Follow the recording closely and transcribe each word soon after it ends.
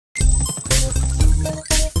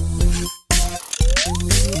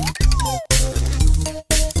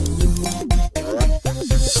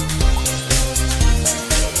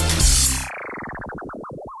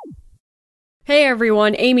Hey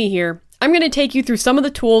everyone, Amy here. I'm going to take you through some of the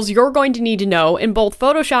tools you're going to need to know in both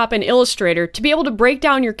Photoshop and Illustrator to be able to break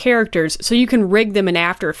down your characters so you can rig them in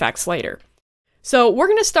After Effects later. So we're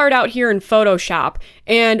going to start out here in Photoshop,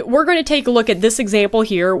 and we're going to take a look at this example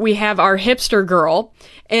here. We have our hipster girl,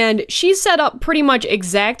 and she's set up pretty much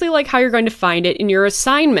exactly like how you're going to find it in your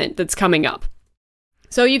assignment that's coming up.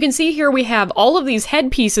 So you can see here we have all of these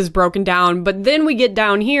head pieces broken down, but then we get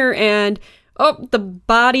down here and oh, the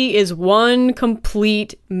body is one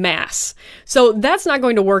complete mess. So that's not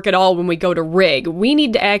going to work at all when we go to rig. We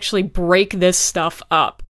need to actually break this stuff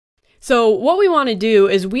up. So what we want to do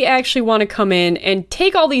is we actually want to come in and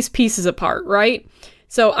take all these pieces apart, right?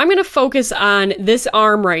 So I'm going to focus on this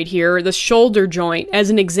arm right here, the shoulder joint,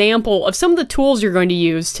 as an example of some of the tools you're going to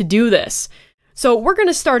use to do this. So we're going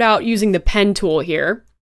to start out using the pen tool here.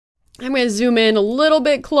 I'm going to zoom in a little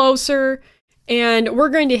bit closer, and we're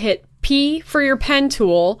going to hit P for your pen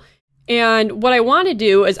tool. And what I want to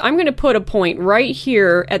do is I'm going to put a point right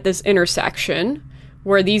here at this intersection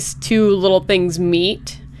where these two little things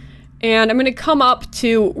meet. And I'm going to come up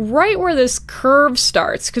to right where this curve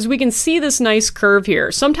starts, because we can see this nice curve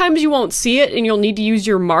here. Sometimes you won't see it and you'll need to use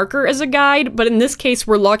your marker as a guide, but in this case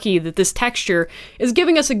we're lucky that this texture is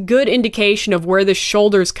giving us a good indication of where the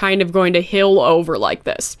shoulder's kind of going to hill over like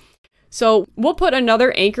this. So we'll put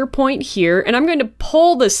another anchor point here, and I'm going to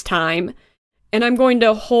pull this time, and I'm going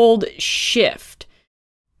to hold shift.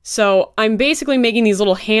 So I'm basically making these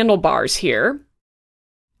little handlebars here.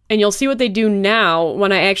 And you'll see what they do now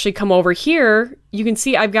when I actually come over here. You can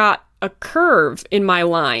see I've got a curve in my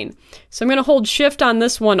line. So I'm going to hold shift on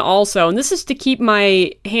this one also. And this is to keep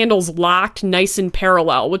my handles locked nice and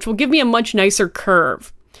parallel, which will give me a much nicer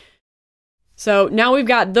curve. So now we've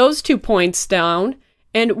got those 2 points down.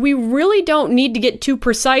 And we really don't need to get too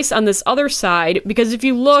precise on this other side, because if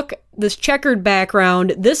you look, this checkered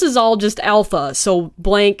background, this is all just alpha, so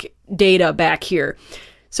blank data back here.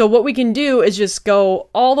 So what we can do is just go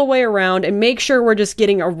all the way around and make sure we're just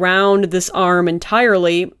getting around this arm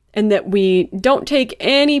entirely, and that we don't take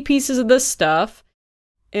any pieces of this stuff.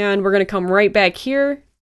 And we're going to come right back here,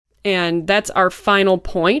 and that's our final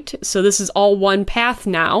point. So this is all one path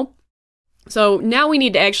now. So now we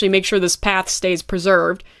need to actually make sure this path stays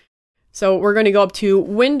preserved. So we're going to go up to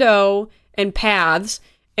Window and Paths.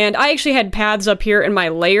 And I actually had paths up here in my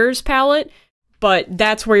Layers palette, but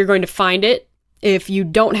that's where you're going to find it if you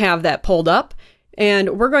don't have that pulled up.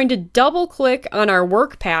 And we're going to double click on our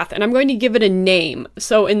work path, and I'm going to give it a name.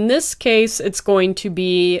 So in this case, it's going to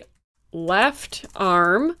be left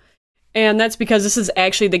arm. And that's because this is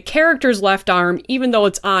actually the character's left arm, even though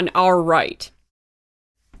it's on our right.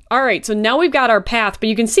 Alright, so now we've got our path, but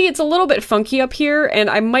you can see it's a little bit funky up here, and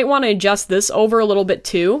I might want to adjust this over a little bit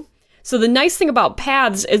too. So the nice thing about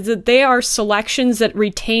paths is that they are selections that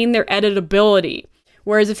retain their editability.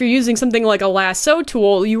 Whereas if you're using something like a lasso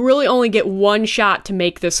tool, you really only get one shot to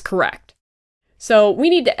make this correct. So we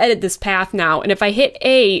need to edit this path now, and if I hit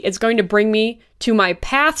A, it's going to bring me to my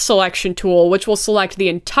path selection tool, which will select the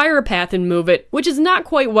entire path and move it, which is not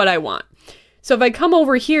quite what I want. So if I come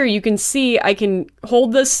over here, you can see I can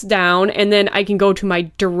hold this down, and then I can go to my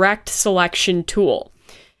direct selection tool.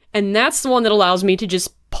 And that's the one that allows me to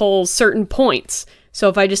just pull certain points. So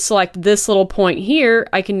if I just select this little point here,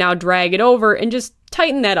 I can now drag it over and just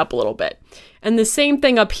tighten that up a little bit. And the same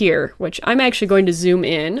thing up here, which I'm actually going to zoom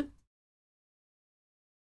in.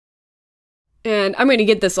 And I'm going to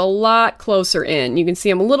get this a lot closer in. You can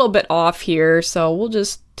see I'm a little bit off here, so we'll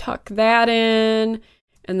just tuck that in.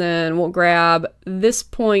 And then we'll grab this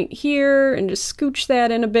point here and just scooch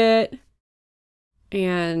that in a bit.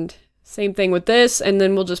 And same thing with this. And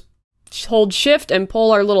then we'll just hold shift and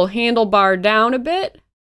pull our little handlebar down a bit.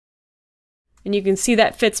 And you can see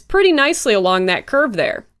that fits pretty nicely along that curve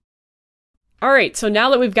there. Alright, so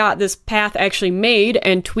now that we've got this path actually made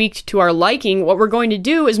and tweaked to our liking, what we're going to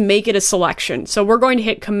do is make it a selection. So we're going to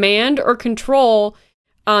hit Command or Control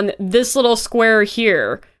on this little square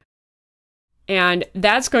here. And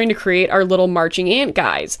that's going to create our little marching ant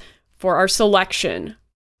guys for our selection.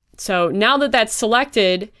 So now that that's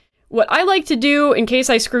selected, what I like to do in case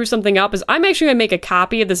I screw something up is I'm actually going to make a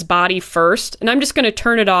copy of this body first, and I'm just going to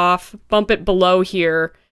turn it off, bump it below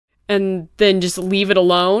here, and then just leave it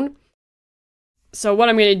alone. So what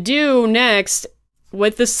I'm going to do next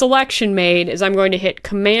with this selection made is I'm going to hit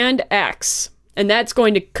Command X, and that's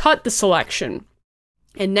going to cut the selection.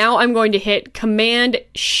 And now I'm going to hit Command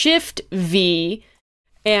Shift V,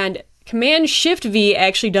 and Command Shift V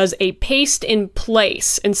actually does a paste in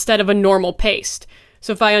place instead of a normal paste.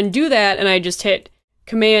 So if I undo that and I just hit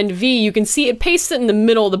Command V, you can see it pastes it in the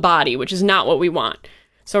middle of the body, which is not what we want.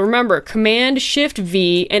 So remember, Command Shift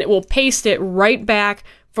V, and it will paste it right back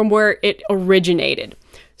from where it originated.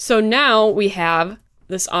 So now we have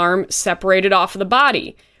this arm separated off of the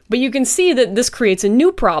body. But you can see that this creates a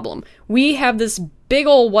new problem. We have this big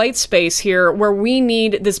old white space here where we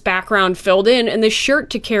need this background filled in and this shirt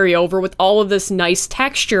to carry over with all of this nice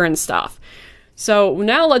texture and stuff. So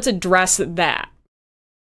now let's address that.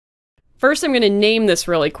 First, I'm going to name this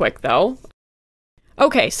really quick though.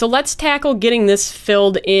 Okay, so let's tackle getting this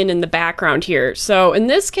filled in the background here. So in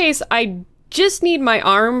this case, I just need my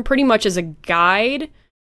arm pretty much as a guide.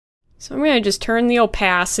 So I'm going to just turn the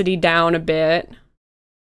opacity down a bit.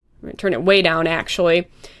 I'm going to turn it way down, actually.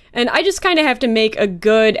 And I just kind of have to make a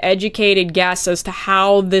good, educated guess as to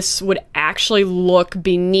how this would actually look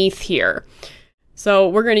beneath here. So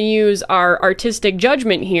we're going to use our artistic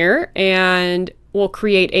judgment here, and we'll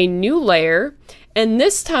create a new layer. And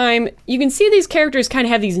this time, you can see these characters kind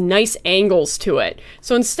of have these nice angles to it.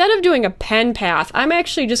 So instead of doing a pen path, I'm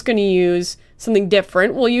actually just going to use something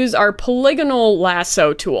different. We'll use our polygonal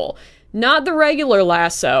lasso tool. Not the regular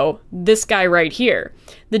lasso, this guy right here.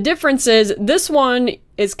 The difference is this one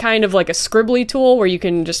is kind of like a scribbly tool where you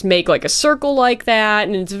can just make like a circle like that,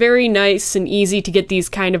 and it's very nice and easy to get these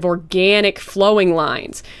kind of organic flowing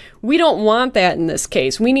lines. We don't want that in this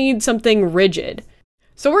case. We need something rigid.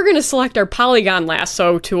 So we're going to select our polygon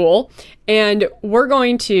lasso tool, and we're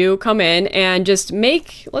going to come in and just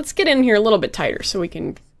let's get in here a little bit tighter so we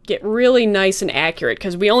can get really nice and accurate,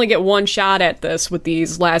 because we only get one shot at this with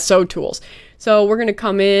these lasso tools. So we're going to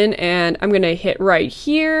come in and I'm going to hit right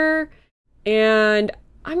here, and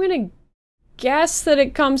I'm going to guess that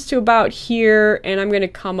it comes to about here, and I'm going to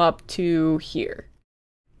come up to here.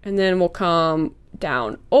 And then we'll come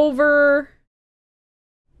down over,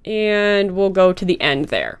 and we'll go to the end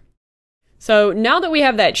there. So now that we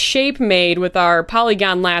have that shape made with our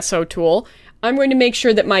polygon lasso tool, I'm going to make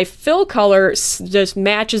sure that my fill color just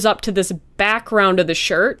matches up to this background of the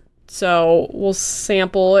shirt. So we'll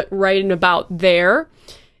sample it right in about there.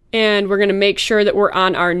 And we're going to make sure that we're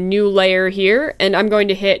on our new layer here. And I'm going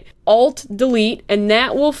to hit Alt-Delete, and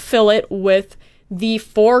that will fill it with the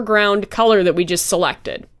foreground color that we just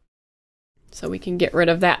selected. So we can get rid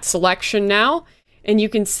of that selection now. And you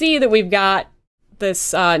can see that we've got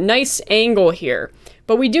this nice angle here.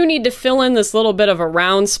 But we do need to fill in this little bit of a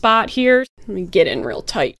round spot here. Let me get in real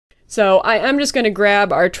tight. So I'm just going to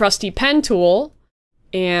grab our trusty pen tool,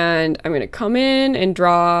 and I'm going to come in and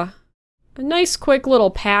draw a nice quick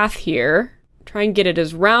little path here. Try and get it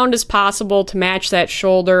as round as possible to match that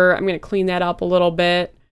shoulder. I'm going to clean that up a little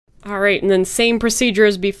bit. All right, and then same procedure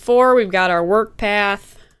as before. We've got our work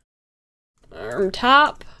path, arm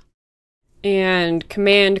top, and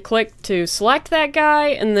Command click to select that guy,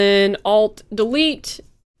 and then Alt Delete,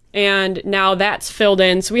 and now that's filled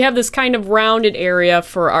in. So we have this kind of rounded area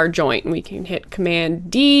for our joint, and we can hit Command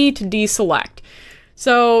D to deselect.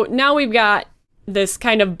 So now we've got this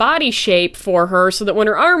kind of body shape for her so that when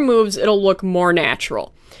her arm moves, it'll look more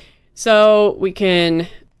natural. So we can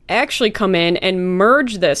actually come in and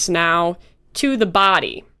merge this now to the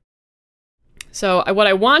body. So what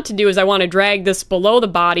I want to do is I want to drag this below the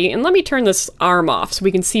body, and let me turn this arm off so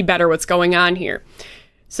we can see better what's going on here.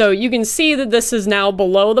 So you can see that this is now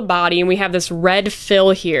below the body, and we have this red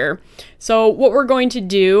fill here. So what we're going to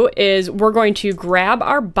do is we're going to grab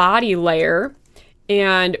our body layer,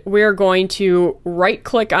 and we're going to right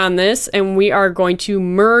click on this, and we are going to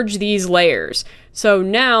merge these layers. So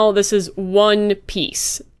now this is one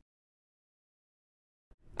piece.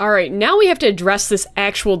 All right, now we have to address this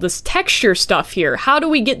texture stuff here. How do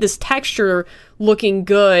we get this texture looking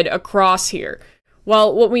good across here?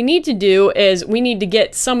 Well, what we need to do is we need to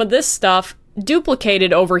get some of this stuff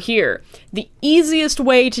duplicated over here. The easiest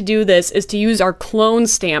way to do this is to use our clone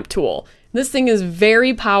stamp tool. This thing is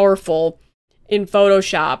very powerful in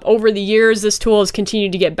Photoshop. Over the years, this tool has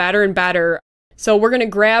continued to get better and better. So we're going to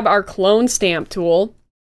grab our clone stamp tool.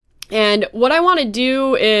 And what I want to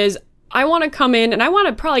do is I want to come in and I want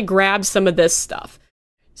to probably grab some of this stuff.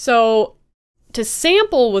 So to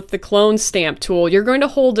sample with the clone stamp tool, you're going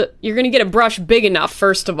to get a brush big enough,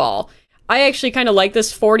 first of all. I actually kind of like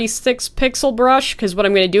this 46 pixel brush, because what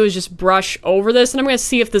I'm going to do is just brush over this, and I'm going to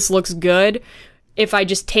see if this looks good if I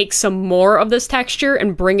just take some more of this texture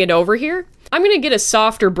and bring it over here. I'm going to get a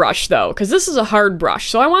softer brush though, because this is a hard brush.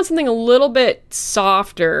 So I want something a little bit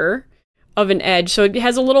softer of an edge, so it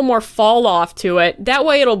has a little more fall off to it. That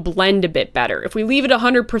way it'll blend a bit better. If we leave it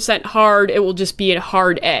 100% hard, it will just be a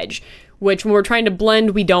hard edge, which when we're trying to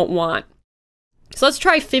blend, we don't want. So let's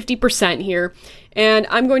try 50% here, and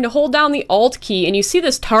I'm going to hold down the Alt key, and you see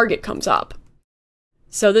this target comes up.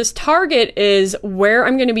 So this target is where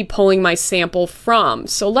I'm going to be pulling my sample from.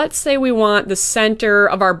 So let's say we want the center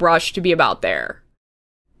of our brush to be about there.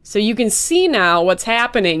 So you can see now what's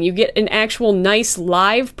happening. You get an actual nice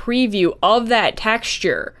live preview of that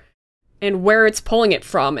texture and where it's pulling it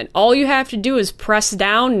from. And all you have to do is press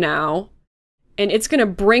down now, and it's going to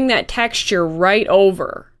bring that texture right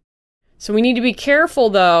over. So we need to be careful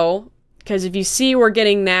though, because if you see we're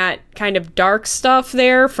getting that kind of dark stuff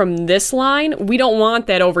there from this line, we don't want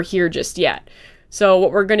that over here just yet. So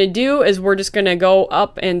what we're going to do is we're just going to go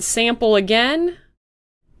up and sample again.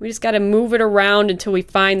 We just got to move it around until we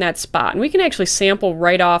find that spot. And we can actually sample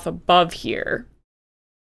right off above here.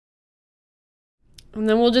 And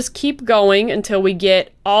then we'll just keep going until we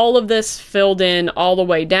get all of this filled in all the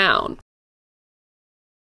way down.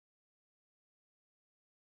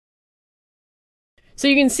 So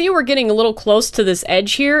you can see we're getting a little close to this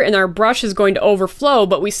edge here, and our brush is going to overflow,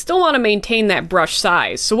 but we still want to maintain that brush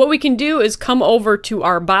size. So what we can do is come over to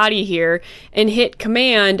our body here and hit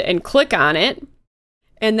Command and click on it,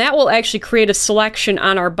 and that will actually create a selection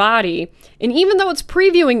on our body. And even though it's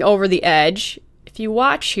previewing over the edge, if you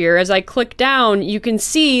watch here, as I click down, you can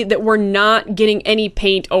see that we're not getting any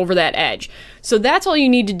paint over that edge. So that's all you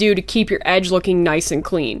need to do to keep your edge looking nice and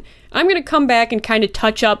clean. I'm going to come back and kind of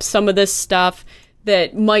touch up some of this stuff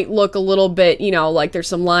that might look a little bit, you know, like there's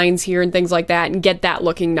some lines here and things like that, and get that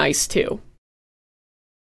looking nice too.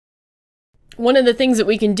 One of the things that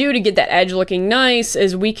we can do to get that edge looking nice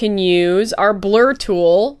is we can use our blur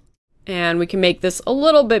tool, and we can make this a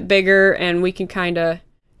little bit bigger, and we can kind of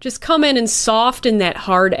just come in and soften that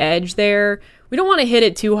hard edge there. We don't want to hit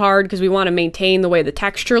it too hard because we want to maintain the way the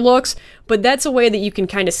texture looks, but that's a way that you can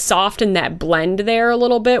kind of soften that blend there a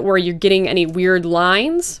little bit where you're getting any weird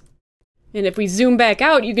lines. And if we zoom back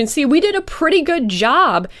out, you can see we did a pretty good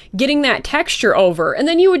job getting that texture over. And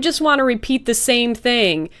then you would just want to repeat the same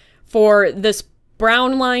thing for this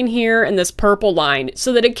brown line here and this purple line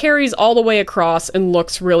so that it carries all the way across and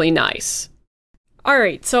looks really nice.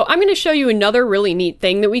 Alright, so I'm going to show you another really neat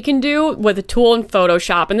thing that we can do with a tool in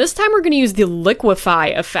Photoshop, and this time we're going to use the liquefy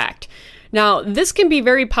effect. Now, this can be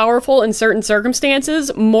very powerful in certain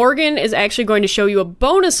circumstances. Morgan is actually going to show you a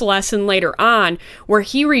bonus lesson later on where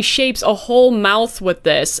he reshapes a whole mouth with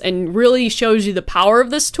this and really shows you the power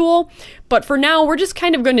of this tool. But for now, we're just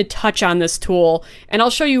kind of going to touch on this tool, and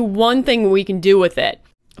I'll show you one thing we can do with it.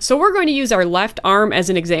 So we're going to use our left arm as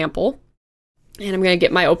an example, and I'm going to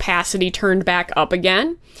get my opacity turned back up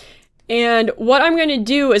again. And what I'm going to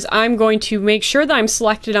do is I'm going to make sure that I'm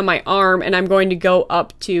selected on my arm, and I'm going to go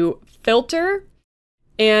up to Filter,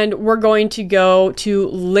 and we're going to go to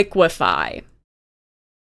Liquefy.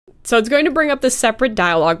 So it's going to bring up this separate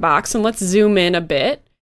dialog box, and let's zoom in a bit.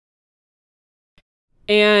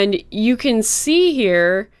 And you can see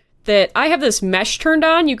here that I have this mesh turned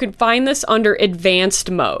on. You can find this under advanced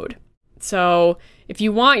mode. So if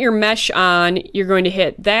you want your mesh on, you're going to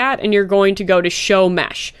hit that, and you're going to go to show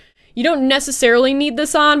mesh. You don't necessarily need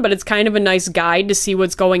this on, but it's kind of a nice guide to see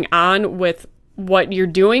what's going on with what you're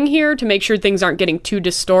doing here to make sure things aren't getting too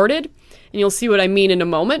distorted. And you'll see what I mean in a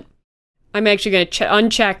moment. I'm actually going to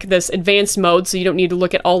uncheck this advanced mode so you don't need to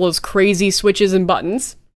look at all those crazy switches and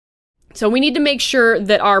buttons. So we need to make sure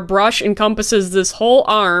that our brush encompasses this whole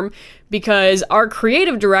arm because our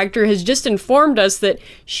creative director has just informed us that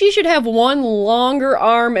she should have one longer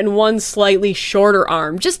arm and one slightly shorter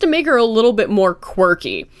arm just to make her a little bit more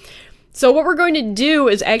quirky. So what we're going to do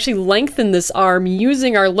is actually lengthen this arm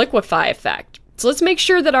using our liquefy effect. So let's make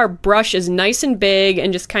sure that our brush is nice and big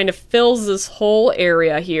and just kind of fills this whole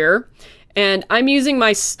area here. And I'm using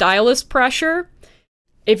my stylus pressure.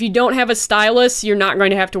 If you don't have a stylus, you're not going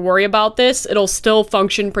to have to worry about this. It'll still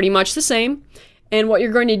function pretty much the same. And what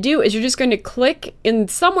you're going to do is you're just going to click in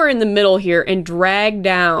somewhere in the middle here and drag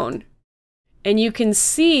down. And you can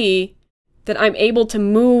see that I'm able to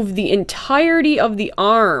move the entirety of the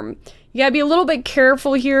arm. You gotta be a little bit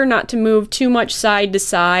careful here not to move too much side to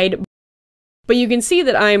side. But you can see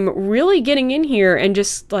that I'm really getting in here and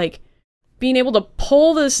just like being able to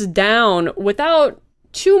pull this down without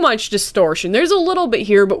too much distortion. There's a little bit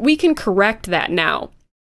here, but we can correct that now.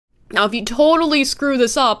 Now, if you totally screw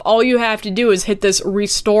this up, all you have to do is hit this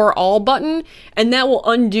Restore All button, and that will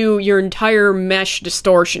undo your entire mesh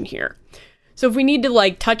distortion here. So if we need to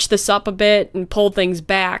like touch this up a bit and pull things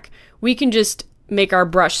back, we can just make our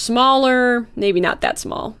brush smaller, maybe not that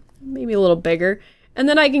small, maybe a little bigger. And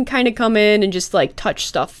then I can kind of come in and just like touch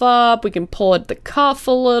stuff up. We can pull at the cuff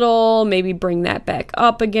a little, maybe bring that back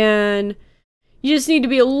up again. You just need to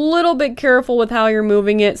be a little bit careful with how you're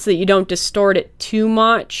moving it so that you don't distort it too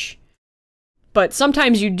much. But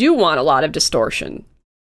sometimes you do want a lot of distortion.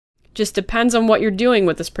 Just depends on what you're doing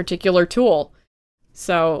with this particular tool.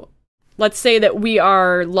 So let's say that we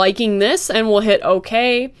are liking this and we'll hit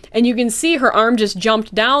OK. And you can see her arm just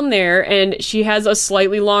jumped down there and she has a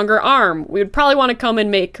slightly longer arm. We would probably want to come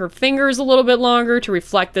and make her fingers a little bit longer to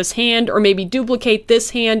reflect this hand, or maybe duplicate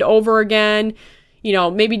this hand over again. You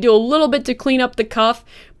know, maybe do a little bit to clean up the cuff.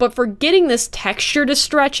 But for getting this texture to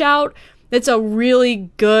stretch out, that's a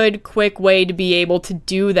really good, quick way to be able to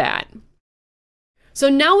do that. So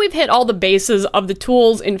now we've hit all the bases of the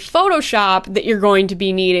tools in Photoshop that you're going to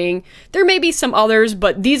be needing. There may be some others,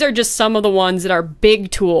 but these are just some of the ones that are big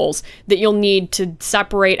tools that you'll need to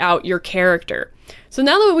separate out your character. So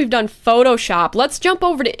now that we've done Photoshop, let's jump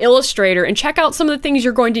over to Illustrator and check out some of the things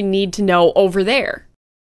you're going to need to know over there.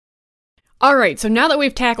 Alright, so now that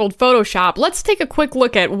we've tackled Photoshop, let's take a quick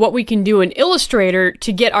look at what we can do in Illustrator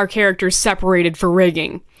to get our characters separated for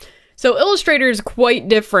rigging. So Illustrator is quite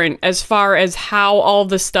different as far as how all of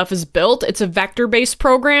this stuff is built. It's a vector-based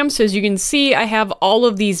program, so as you can see, I have all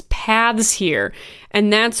of these paths here,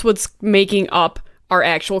 and that's what's making up our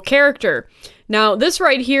actual character. Now, this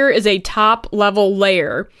right here is a top-level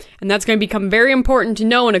layer, and that's going to become very important to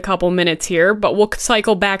know in a couple minutes here, but we'll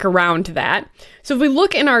cycle back around to that. So if we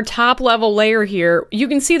look in our top-level layer here, you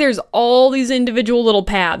can see there's all these individual little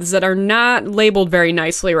paths that are not labeled very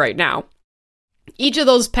nicely right now. Each of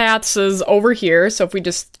those paths is over here, so if we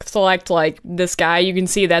just select like this guy, you can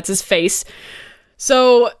see that's his face.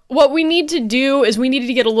 So what we need to do is we need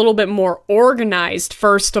to get a little bit more organized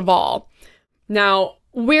first of all. Now,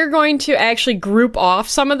 we're going to actually group off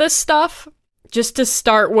some of this stuff just to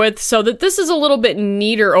start with so that this is a little bit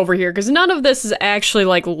neater over here, because none of this is actually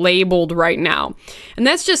like labeled right now. And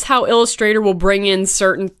that's just how Illustrator will bring in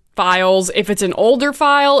certain files. If it's an older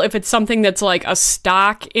file, if it's something that's like a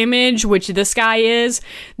stock image, which this guy is,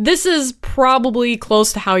 this is probably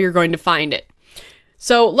close to how you're going to find it.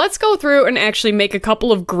 So let's go through and actually make a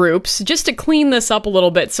couple of groups just to clean this up a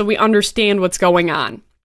little bit so we understand what's going on.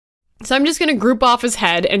 So I'm just going to group off his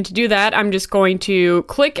head, and to do that, I'm just going to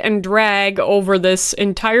click and drag over this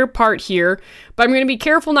entire part here, but I'm going to be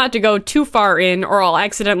careful not to go too far in or I'll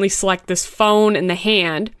accidentally select this phone and the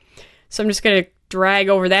hand. So I'm just going to drag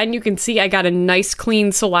over that, and you can see I got a nice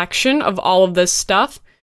clean selection of all of this stuff.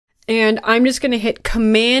 And I'm just going to hit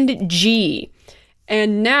Command G.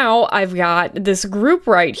 And now I've got this group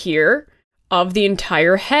right here of the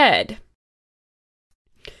entire head.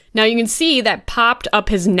 Now you can see that popped up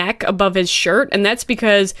his neck above his shirt, and that's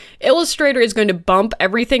because Illustrator is going to bump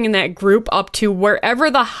everything in that group up to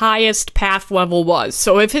wherever the highest path level was.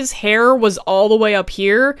 So if his hair was all the way up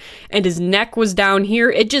here and his neck was down here,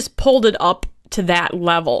 it just pulled it up to that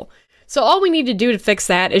level. So all we need to do to fix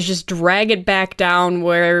that is just drag it back down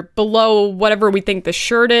where below whatever we think the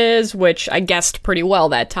shirt is, which I guessed pretty well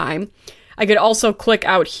that time. I could also click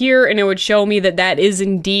out here and it would show me that that is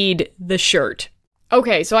indeed the shirt.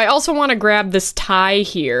 Okay, so I also want to grab this tie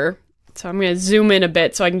here. So I'm going to zoom in a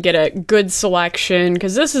bit so I can get a good selection,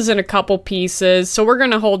 because this is in a couple pieces. So we're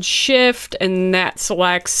going to hold Shift and that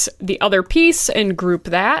selects the other piece and group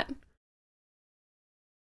that.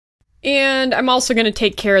 And I'm also going to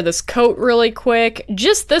take care of this coat really quick.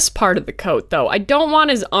 Just this part of the coat, though. I don't want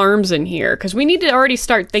his arms in here, because we need to already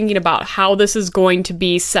start thinking about how this is going to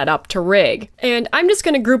be set up to rig. And I'm just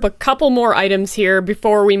going to group a couple more items here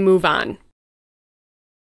before we move on.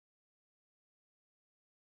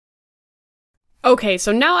 Okay,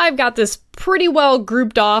 so now I've got this pretty well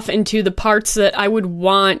grouped off into the parts that I would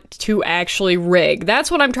want to actually rig. That's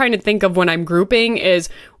what I'm trying to think of when I'm grouping, is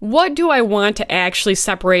what do I want to actually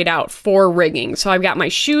separate out for rigging? So I've got my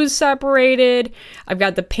shoes separated, I've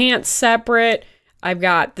got the pants separate, I've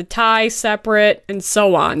got the tie separate, and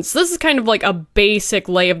so on. So this is kind of like a basic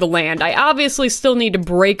lay of the land. I obviously still need to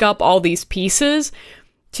break up all these pieces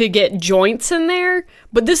to get joints in there,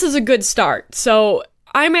 but this is a good start. So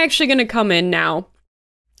I'm actually going to come in now,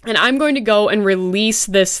 and I'm going to go and release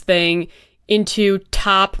this thing into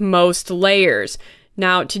topmost layers.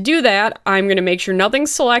 Now, to do that, I'm going to make sure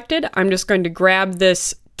nothing's selected. I'm just going to grab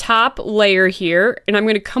this top layer here, and I'm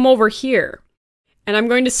going to come over here, and I'm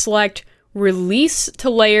going to select Release to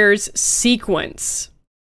Layers Sequence.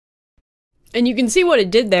 And you can see what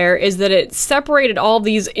it did there is that it separated all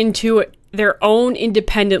these into their own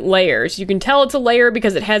independent layers. You can tell it's a layer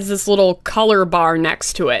because it has this little color bar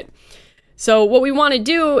next to it. So what we want to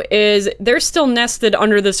do is they're still nested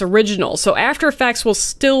under this original. So After Effects will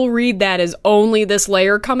still read that as only this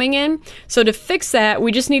layer coming in. So to fix that,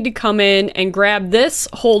 we just need to come in and grab this,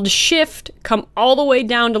 hold Shift, come all the way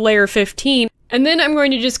down to layer 15, and then I'm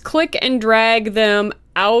going to just click and drag them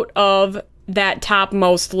out of that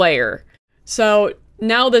topmost layer. So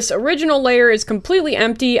Now this original layer is completely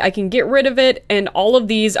empty. I can get rid of it, and all of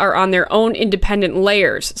these are on their own independent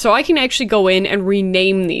layers. So I can actually go in and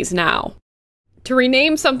rename these now. To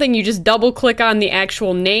rename something, you just double click on the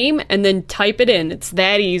actual name and then type it in. It's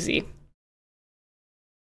that easy.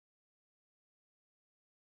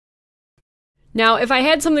 Now, if I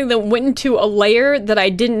had something that went into a layer that I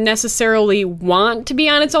didn't necessarily want to be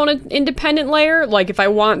on its own independent layer, like if I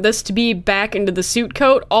want this to be back into the suit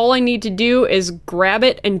coat, all I need to do is grab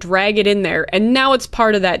it and drag it in there, and now it's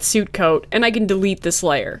part of that suit coat, and I can delete this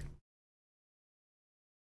layer.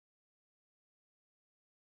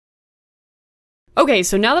 Okay,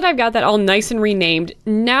 so now that I've got that all nice and renamed,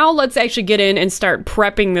 now let's actually get in and start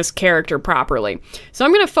prepping this character properly. So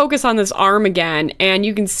I'm going to focus on this arm again, and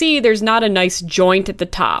you can see there's not a nice joint at the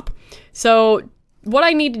top. So what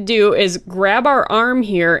I need to do is grab our arm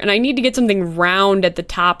here, and I need to get something round at the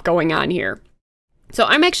top going on here. So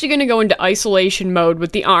I'm actually going to go into isolation mode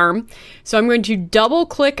with the arm. So I'm going to double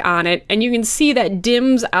click on it, and you can see that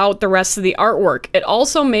dims out the rest of the artwork. It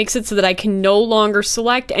also makes it so that I can no longer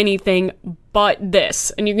select anything but this.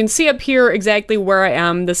 And you can see up here exactly where I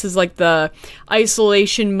am. This is like the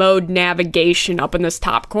isolation mode navigation up in this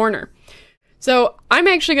top corner. So I'm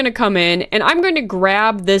actually going to come in and I'm going to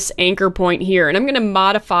grab this anchor point here, and I'm going to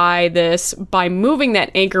modify this by moving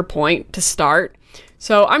that anchor point to start.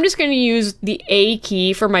 So I'm just going to use the A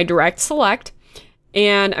key for my direct select,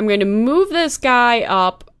 and I'm going to move this guy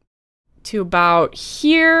up to about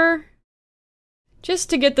here, just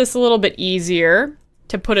to get this a little bit easier,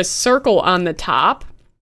 to put a circle on the top,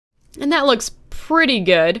 and that looks pretty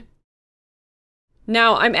good.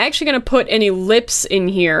 Now I'm actually going to put an ellipse in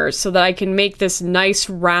here so that I can make this nice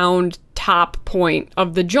round top point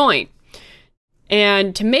of the joint.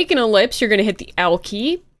 And to make an ellipse, you're going to hit the L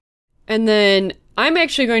key, and then I'm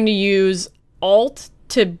actually going to use Alt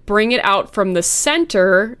to bring it out from the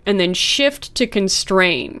center, and then Shift to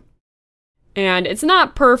constrain. And it's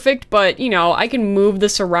not perfect, but, you know, I can move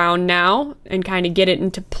this around now and kind of get it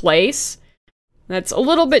into place. That's a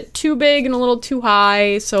little bit too big and a little too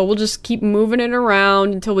high, so we'll just keep moving it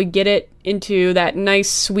around until we get it into that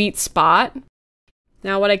nice sweet spot.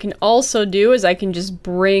 Now what I can also do is I can just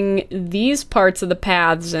bring these parts of the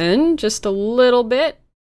paths in just a little bit.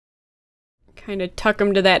 Kind of tuck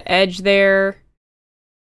them to that edge there.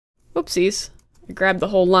 Oopsies. I grabbed the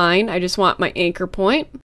whole line. I just want my anchor point.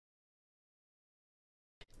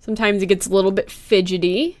 Sometimes it gets a little bit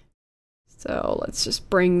fidgety. So let's just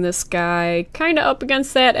bring this guy kind of up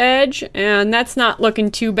against that edge, and that's not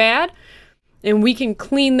looking too bad. And we can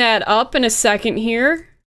clean that up in a second here.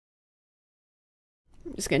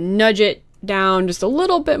 I'm just gonna nudge it down just a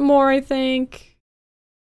little bit more, I think.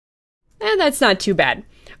 And that's not too bad.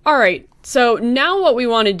 All right. So now what we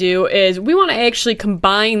want to do is we want to actually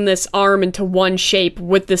combine this arm into one shape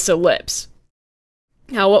with this ellipse.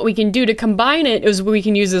 Now what we can do to combine it is we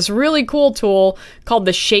can use this really cool tool called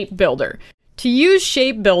the Shape Builder. To use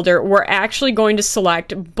Shape Builder, we're actually going to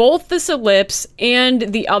select both this ellipse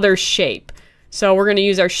and the other shape. So we're going to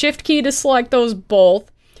use our Shift key to select those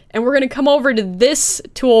both, and we're going to come over to this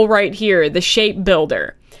tool right here, the Shape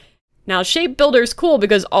Builder. Now Shape Builder is cool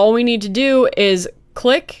because all we need to do is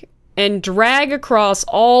click and drag across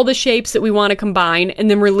all the shapes that we want to combine, and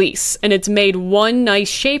then release, and it's made one nice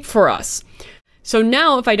shape for us. So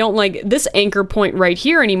now if I don't like this anchor point right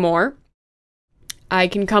here anymore, I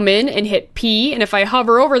can come in and hit P, and if I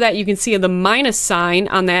hover over that, you can see the minus sign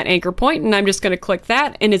on that anchor point, and I'm just going to click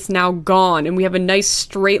that, and it's now gone, and we have a nice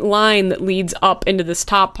straight line that leads up into this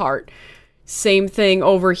top part. Same thing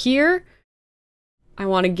over here. I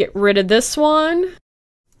want to get rid of this one.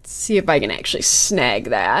 Let's see if I can actually snag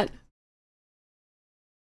that.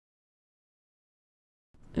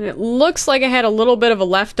 And it looks like I had a little bit of a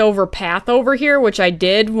leftover path over here, which I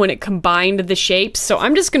did when it combined the shapes, so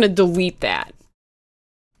I'm just going to delete that.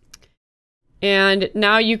 And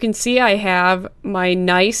now you can see I have my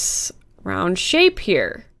nice round shape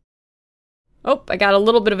here. Oh, I got a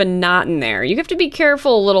little bit of a knot in there. You have to be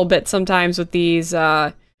careful a little bit sometimes with these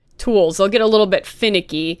tools. They'll get a little bit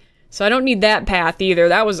finicky, so I don't need that path either.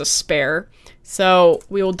 That was a spare. So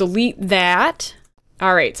we will delete that.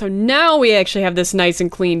 All right, so now we actually have this nice and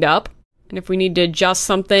cleaned up. And if we need to adjust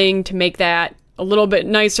something to make that a little bit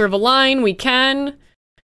nicer of a line, we can.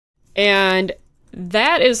 And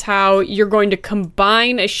that is how you're going to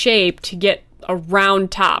combine a shape to get a round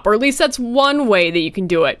top, or at least that's one way that you can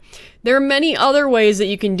do it. There are many other ways that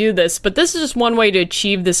you can do this, but this is just one way to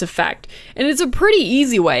achieve this effect. And it's a pretty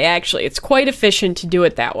easy way, actually. It's quite efficient to do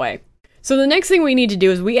it that way. So the next thing we need to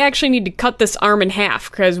do is we actually need to cut this arm in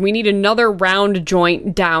half because we need another round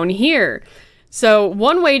joint down here. So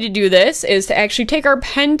one way to do this is to actually take our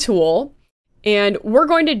pen tool and we're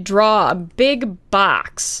going to draw a big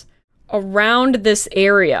box around this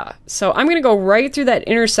area. So I'm going to go right through that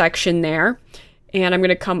intersection there and I'm going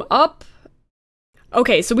to come up.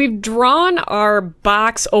 Okay, so we've drawn our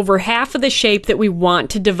box over half of the shape that we want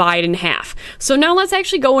to divide in half. So now let's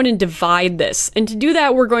actually go in and divide this. And to do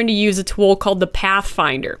that, we're going to use a tool called the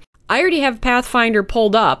Pathfinder. I already have Pathfinder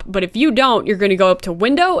pulled up, but if you don't, you're going to go up to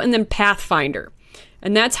Window and then Pathfinder.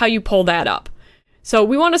 And that's how you pull that up. So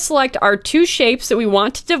we want to select our two shapes that we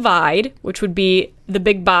want to divide, which would be the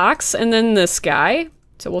big box and then this guy.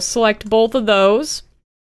 So we'll select both of those.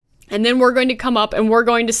 And then we're going to come up and we're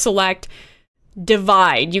going to select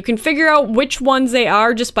Divide. You can figure out which ones they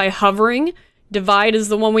are just by hovering. Divide is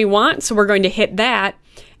the one we want, so we're going to hit that.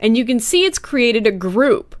 And you can see it's created a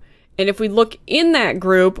group. And if we look in that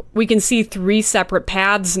group, we can see 3 separate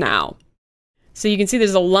paths now. So you can see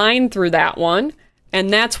there's a line through that one, and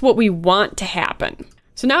that's what we want to happen.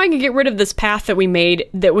 So now I can get rid of this path that we made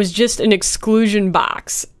that was just an exclusion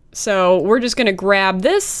box. So we're just going to grab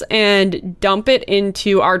this and dump it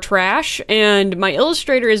into our trash, and my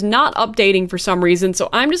Illustrator is not updating for some reason, so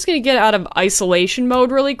I'm just going to get out of isolation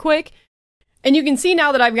mode really quick. And you can see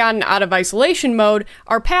now that I've gotten out of isolation mode,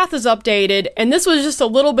 our path is updated, and this was just a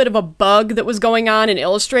little bit of a bug that was going on in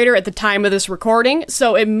Illustrator at the time of this recording,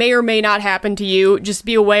 so it may or may not happen to you. Just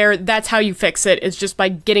be aware that's how you fix it, is just by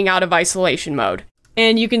getting out of isolation mode.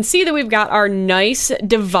 And you can see that we've got our nice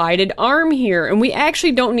divided arm here, and we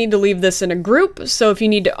actually don't need to leave this in a group, so if you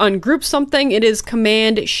need to ungroup something, it is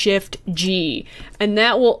Command-Shift-G, and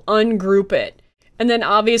that will ungroup it. And then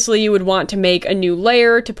obviously you would want to make a new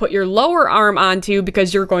layer to put your lower arm onto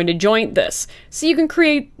because you're going to joint this. So you can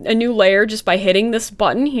create a new layer just by hitting this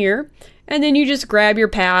button here, and then you just grab your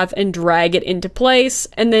path and drag it into place,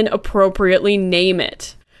 and then appropriately name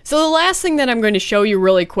it. So the last thing that I'm going to show you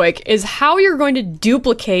really quick is how you're going to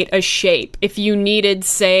duplicate a shape if you needed,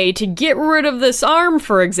 say, to get rid of this arm,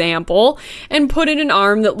 for example, and put in an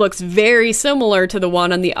arm that looks very similar to the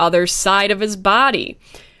one on the other side of his body.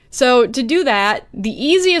 So to do that, the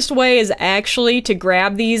easiest way is actually to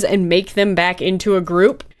grab these and make them back into a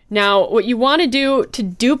group. Now, what you want to do to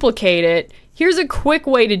duplicate it, here's a quick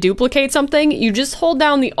way to duplicate something. You just hold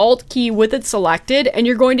down the Alt key with it selected, and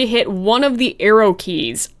you're going to hit one of the arrow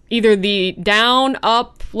keys. Either the down,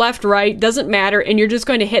 up, left, right, doesn't matter, and you're just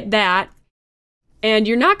going to hit that. And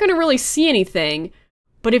you're not going to really see anything,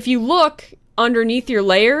 but if you look underneath your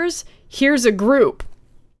layers, here's a group.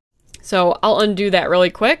 So I'll undo that really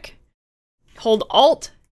quick. Hold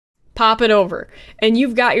Alt, pop it over, and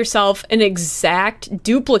you've got yourself an exact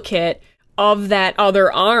duplicate of that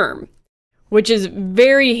other arm, which is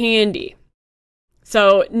very handy.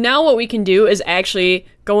 So now what we can do is actually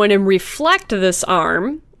go in and reflect this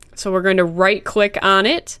arm. So we're going to right click on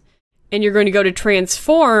it, and you're going to go to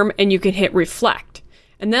transform, and you can hit reflect.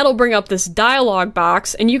 And that'll bring up this dialog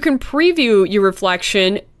box, and you can preview your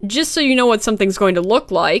reflection just so you know what something's going to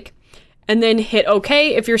look like, and then hit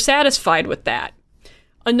OK if you're satisfied with that.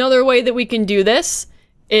 Another way that we can do this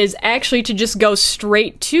is actually to just go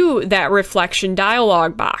straight to that reflection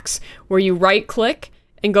dialog box, where you right click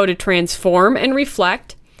and go to transform and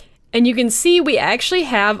reflect, and you can see we actually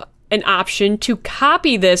have an option to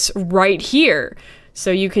copy this right here. So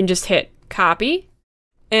you can just hit copy,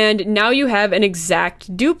 and now you have an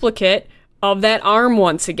exact duplicate of that arm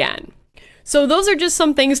once again. So those are just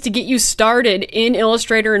some things to get you started in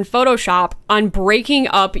Illustrator and Photoshop on breaking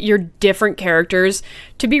up your different characters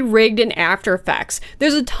to be rigged in After Effects.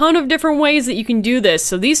 There's a ton of different ways that you can do this,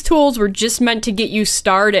 so these tools were just meant to get you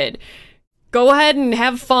started. Go ahead and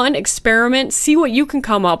have fun, experiment, see what you can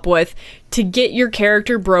come up with to get your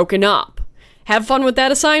character broken up. Have fun with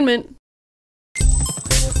that assignment.